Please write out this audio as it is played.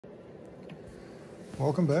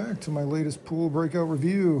Welcome back to my latest pool breakout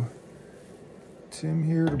review. Tim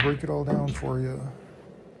here to break it all down for you.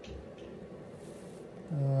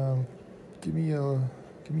 Give me a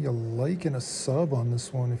like and a sub on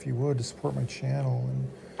this one if you would, to support my channel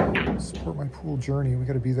and support my pool journey. We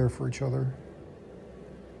got to be there for each other.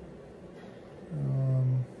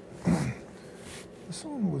 This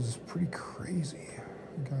one was pretty crazy.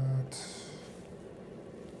 I got,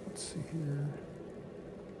 let's see here.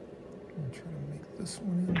 I'm gonna try to make this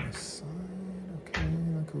one in the side. Okay,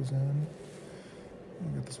 that goes in. I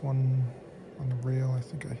got this one on the rail. I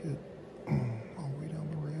think I hit all the way down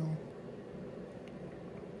the rail.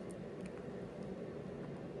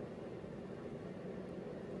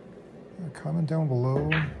 Yeah, comment down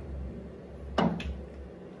below.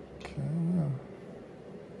 Okay,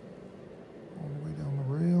 all the way down the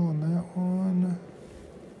rail on that one.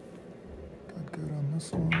 Got good on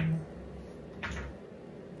this one.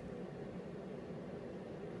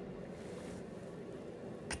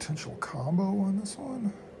 Potential combo on this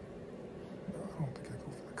one? No, I don't think I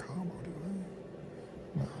go for the combo, do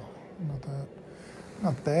I? No,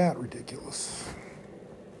 not that ridiculous.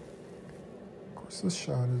 Of course, this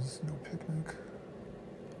shot is no picnic.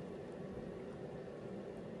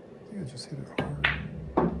 I think I just hit it hard.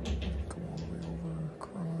 Go all the way over,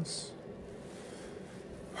 across.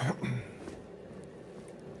 I'm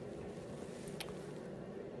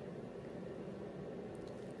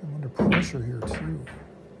under pressure here too.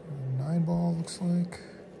 9 ball looks like.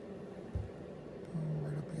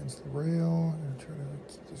 Right up against the rail. I'm gonna try to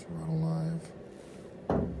keep this run alive.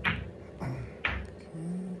 Okay.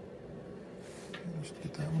 I should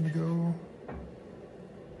get that one to go.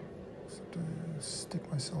 Just have to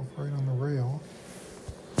stick myself right on the rail.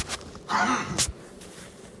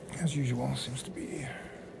 As usual, seems to be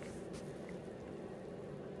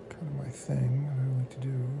kind of my thing. What I like to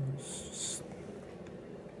do is just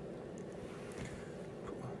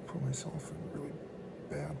put myself in really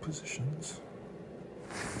bad positions.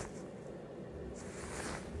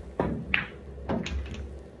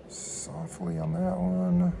 Softly on that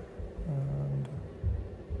one,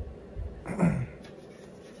 and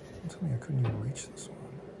tell me I couldn't even reach this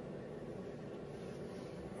one.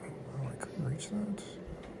 Oh, I couldn't reach that?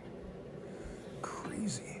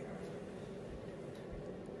 Crazy.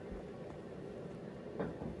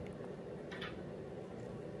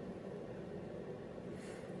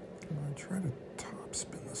 I try to top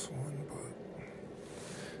spin this one, but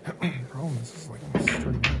the problem is it's like almost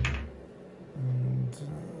straight in. And,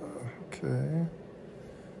 okay.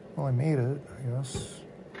 Well, I made it, I guess.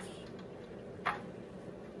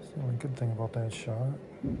 That's the only good thing about that shot.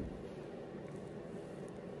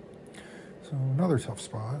 So, another tough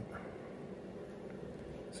spot.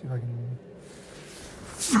 See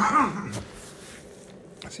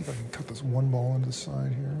if I can cut this one ball into the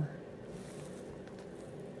side here.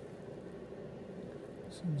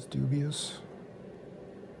 Seems dubious.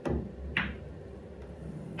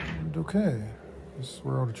 And okay, guess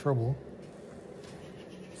we're out of trouble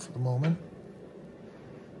for the moment.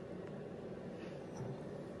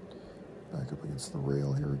 Back up against the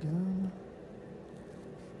rail here again.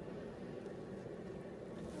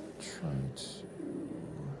 Try to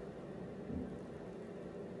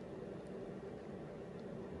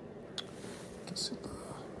hit the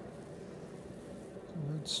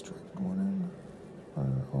red striped one in. Oh,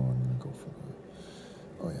 I'm gonna go for the.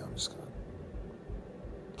 Oh yeah, I'm just gonna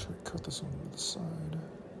try to cut this one to the side.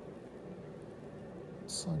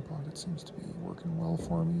 Side pocket seems to be working well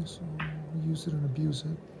for me, so I'll use it and abuse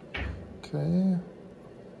it. Okay.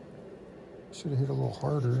 Should have hit a little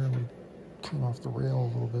harder and we came off the rail a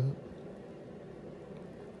little bit.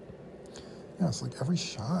 Yeah, it's like every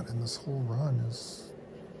shot in this whole run is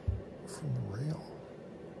from the rail.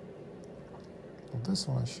 Well, this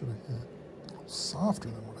one I should have hit a little softer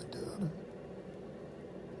than what I did.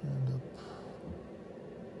 End up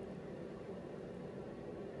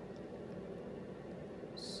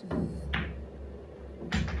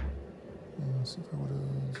see if I would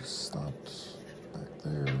have just stopped back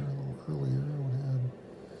there a little earlier, I would have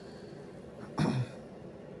had a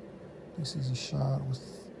nice easy shot with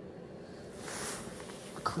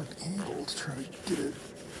a correct angle to try to get it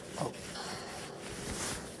up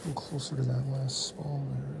a little closer to that last ball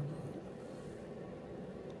there.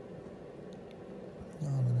 But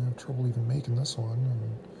I'm going to have trouble even making this one,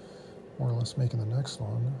 and more or less making the next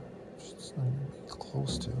one, which it's not even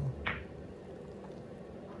close to.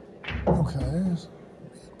 Okay, 8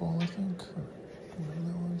 ball, I think, or whatever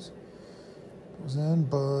that was. It was in,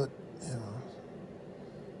 but yeah,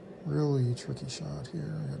 really tricky shot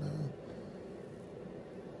here. I gotta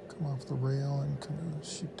come off the rail and kind of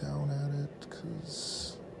shoot down at it.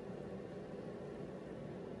 because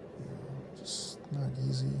just not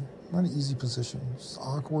easy. Not an easy position. It's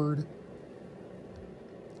awkward.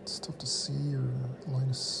 It's tough to see or line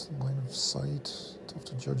of sight. Tough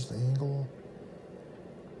to judge the angle.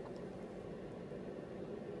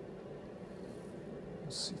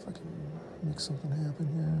 Let's see if I can make something happen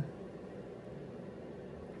here.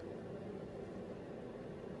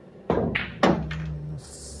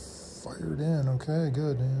 Fired in. Okay,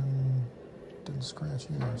 good. And didn't scratch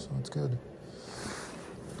either, so it's good.